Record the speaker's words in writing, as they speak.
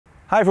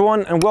Hi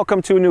everyone and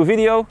welcome to a new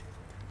video.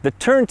 The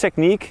turn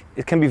technique,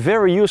 it can be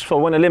very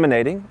useful when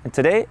eliminating, and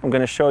today I'm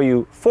going to show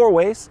you 4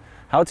 ways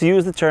how to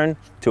use the turn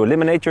to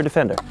eliminate your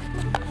defender.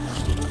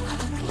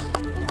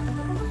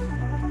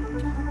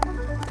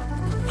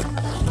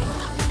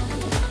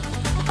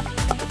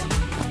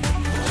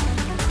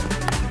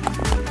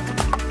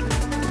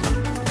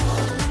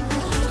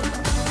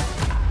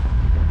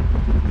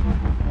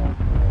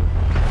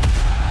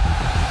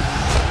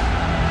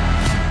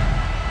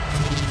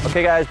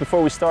 Okay guys,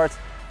 before we start,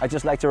 I'd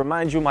just like to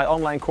remind you my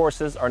online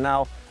courses are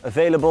now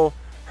available.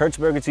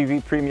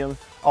 HertzbergerTV Premium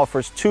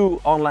offers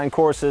 2 online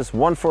courses,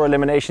 one for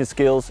elimination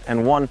skills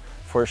and one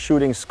for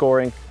shooting,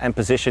 scoring and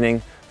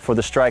positioning for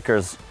the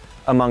strikers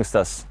amongst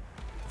us.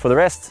 For the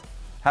rest,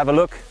 have a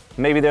look.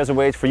 Maybe there's a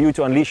way for you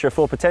to unleash your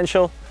full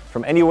potential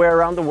from anywhere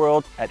around the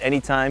world at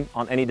any time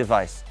on any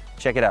device.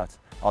 Check it out.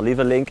 I'll leave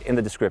a link in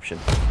the description.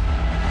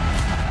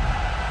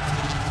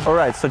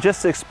 Alright, so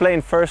just to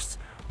explain first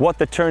what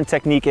the turn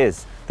technique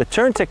is. The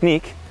turn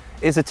technique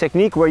is a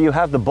technique where you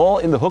have the ball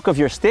in the hook of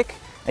your stick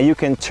and you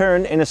can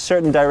turn in a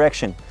certain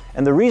direction.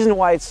 And the reason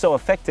why it's so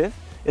effective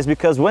is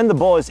because when the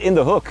ball is in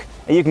the hook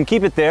and you can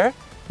keep it there,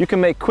 you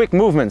can make quick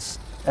movements.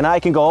 And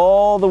I can go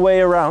all the way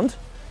around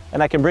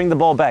and I can bring the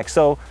ball back.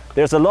 So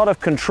there's a lot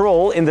of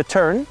control in the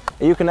turn.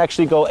 And you can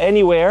actually go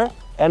anywhere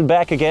and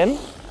back again,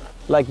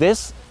 like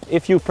this.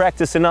 If you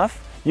practice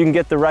enough, you can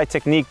get the right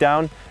technique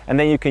down and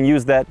then you can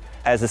use that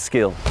as a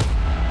skill.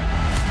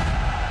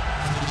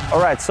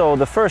 Alright, so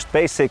the first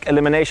basic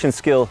elimination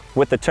skill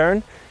with the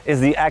turn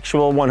is the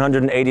actual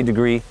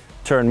 180-degree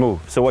turn move.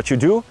 So what you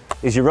do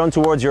is you run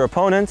towards your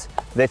opponent,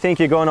 they think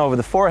you're going over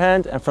the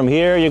forehand, and from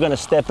here you're going to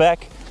step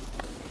back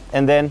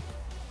and then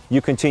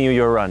you continue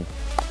your run.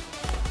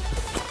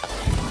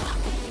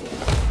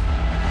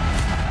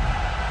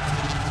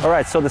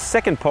 Alright, so the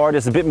second part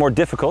is a bit more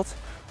difficult.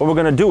 What we're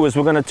going to do is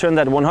we're going to turn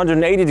that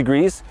 180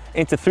 degrees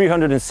into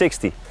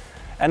 360.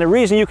 And the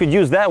reason you could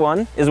use that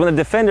one is when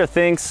the defender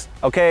thinks,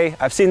 okay,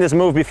 I've seen this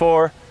move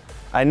before.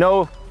 I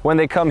know when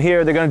they come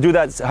here, they're going to do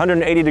that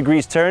 180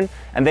 degrees turn,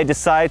 and they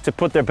decide to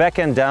put their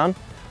backhand down,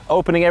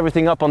 opening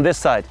everything up on this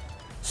side.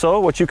 So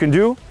what you can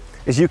do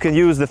is you can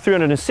use the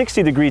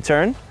 360-degree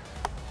turn,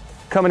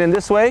 coming in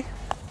this way,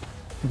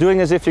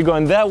 doing as if you're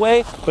going that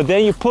way, but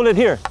then you pull it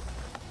here,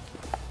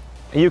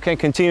 and you can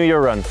continue your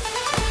run.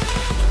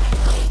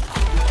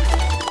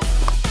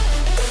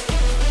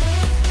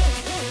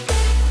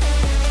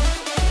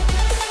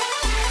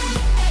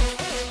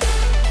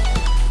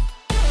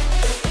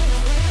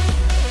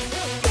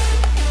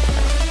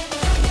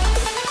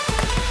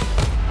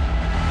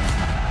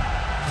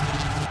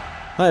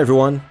 Hi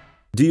everyone,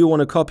 do you want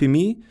to copy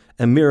me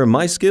and mirror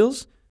my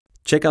skills?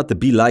 Check out the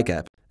Be Like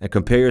app and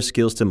compare your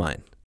skills to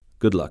mine.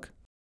 Good luck.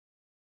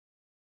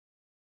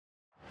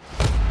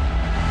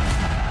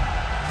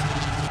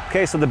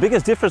 Okay, so the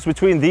biggest difference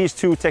between these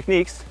 2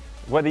 techniques,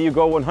 whether you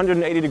go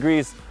 180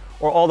 degrees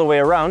or all the way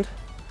around,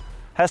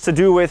 has to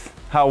do with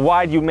how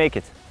wide you make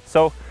it.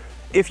 So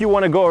if you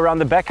want to go around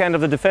the backhand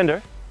of the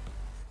defender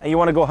and you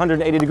want to go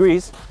 180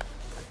 degrees,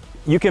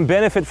 you can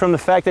benefit from the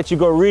fact that you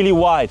go really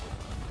wide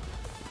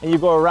and you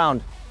go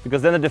around,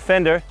 because then the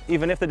defender,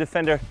 even if the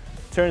defender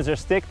turns their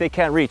stick, they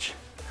can't reach.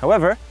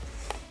 However,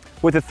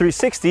 with the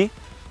 360,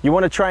 you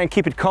want to try and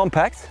keep it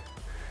compact,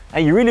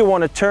 and you really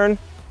want to turn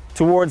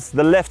towards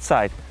the left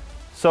side.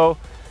 So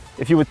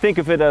if you would think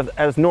of it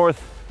as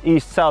north,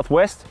 east, south,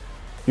 west,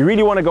 you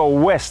really want to go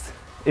west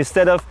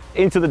instead of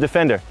into the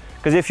defender.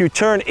 Because if you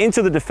turn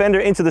into the defender,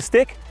 into the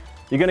stick,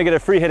 you're going to get a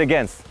free hit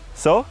against.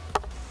 So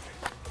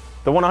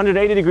the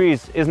 180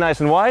 degrees is nice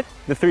and wide.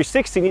 The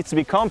 360 needs to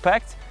be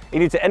compact. You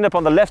need to end up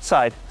on the left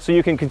side so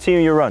you can continue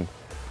your run.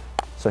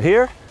 So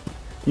here,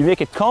 you make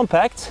it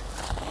compact,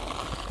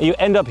 and you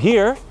end up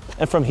here,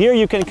 and from here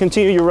you can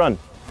continue your run.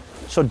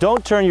 So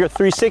don't turn your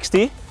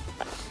 360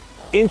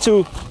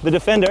 into the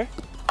defender,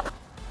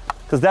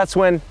 because that's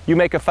when you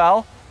make a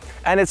foul,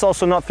 and it's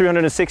also not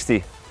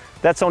 360.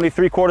 That's only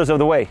 3/4 of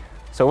the way.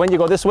 So when you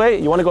go this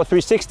way, you want to go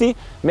 360,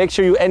 make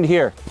sure you end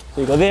here.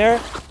 So you go there,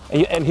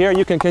 and you end here,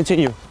 you can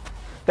continue.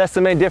 That's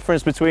the main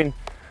difference between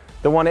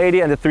the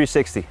 180 and the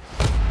 360.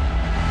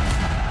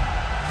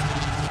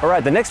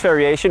 Alright, the next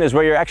variation is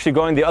where you're actually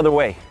going the other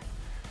way.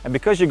 And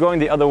because you're going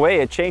the other way,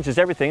 it changes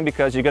everything,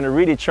 because you're going to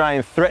really try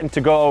and threaten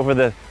to go over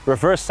the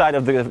reverse side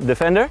of the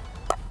defender.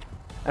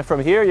 And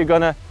from here, you're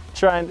going to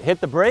try and hit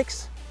the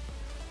brakes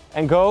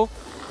and go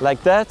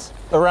like that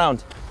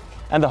around.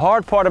 And the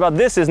hard part about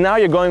this is now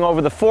you're going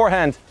over the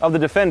forehand of the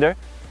defender.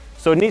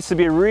 So it needs to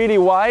be really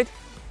wide,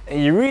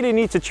 and you really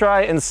need to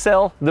try and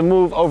sell the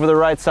move over the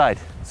right side.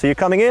 So you're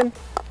coming in,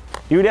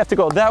 you really have to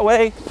go that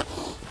way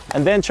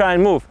and then try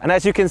and move. And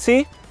as you can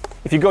see,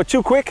 if you go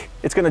too quick,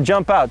 it's going to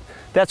jump out.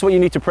 That's what you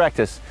need to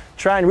practice.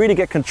 Try and really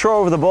get control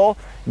over the ball,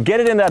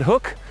 get it in that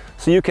hook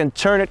so you can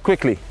turn it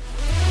quickly.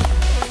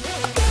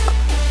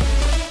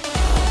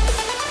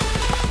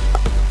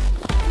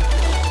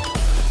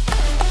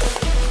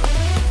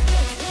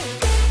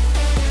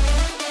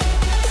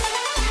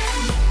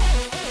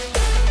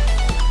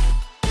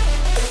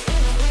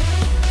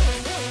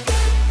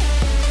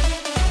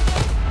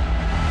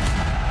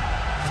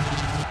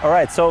 All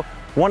right, so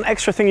one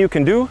extra thing you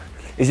can do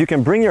is you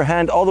can bring your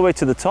hand all the way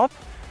to the top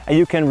and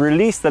you can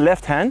release the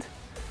left hand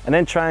and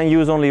then try and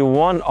use only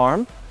one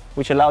arm,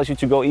 which allows you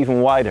to go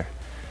even wider.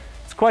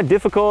 It's quite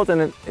difficult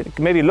and it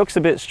maybe looks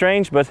a bit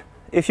strange, but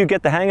if you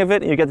get the hang of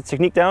it and you get the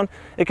technique down,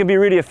 it can be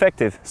really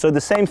effective. So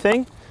the same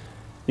thing,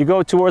 you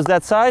go towards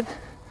that side,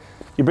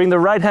 you bring the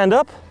right hand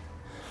up,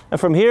 and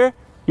from here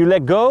you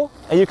let go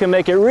and you can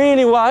make it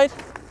really wide,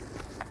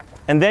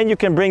 and then you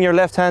can bring your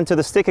left hand to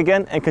the stick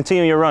again and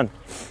continue your run.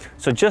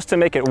 So just to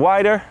make it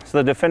wider so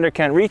the defender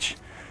can't reach,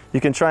 you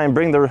can try and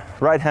bring the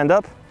right hand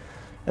up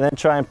and then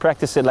try and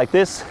practice it like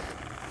this.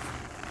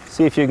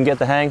 See if you can get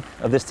the hang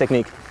of this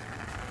technique.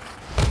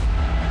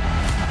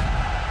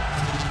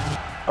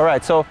 All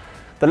right, so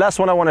the last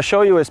one I want to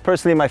show you is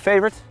personally my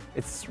favorite.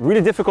 It's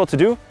really difficult to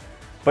do,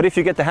 but if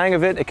you get the hang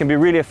of it, it can be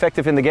really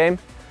effective in the game.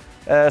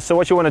 So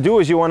what you want to do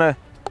is you want to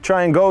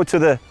try and go to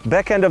the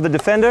back end of the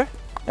defender,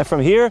 and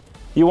from here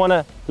you want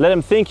to let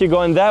him think you're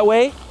going that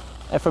way,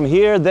 and from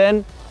here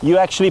then you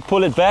actually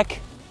pull it back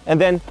and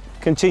then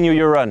continue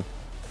your run.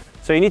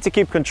 So you need to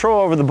keep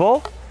control over the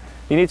ball,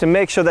 you need to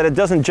make sure that it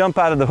doesn't jump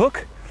out of the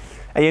hook,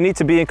 and you need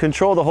to be in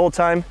control the whole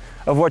time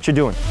of what you're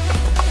doing.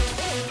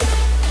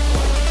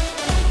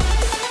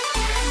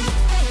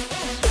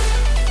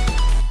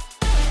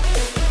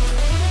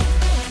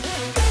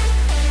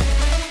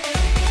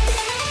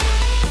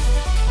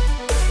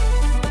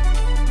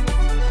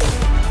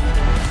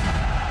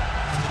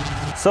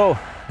 So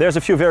there's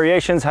a few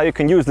variations how you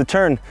can use the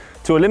turn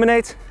to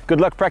eliminate. Good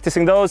luck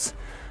practicing those.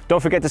 Don't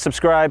forget to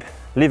subscribe,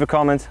 leave a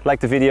comment, like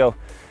the video.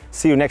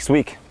 See you next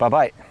week.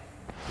 Bye-bye.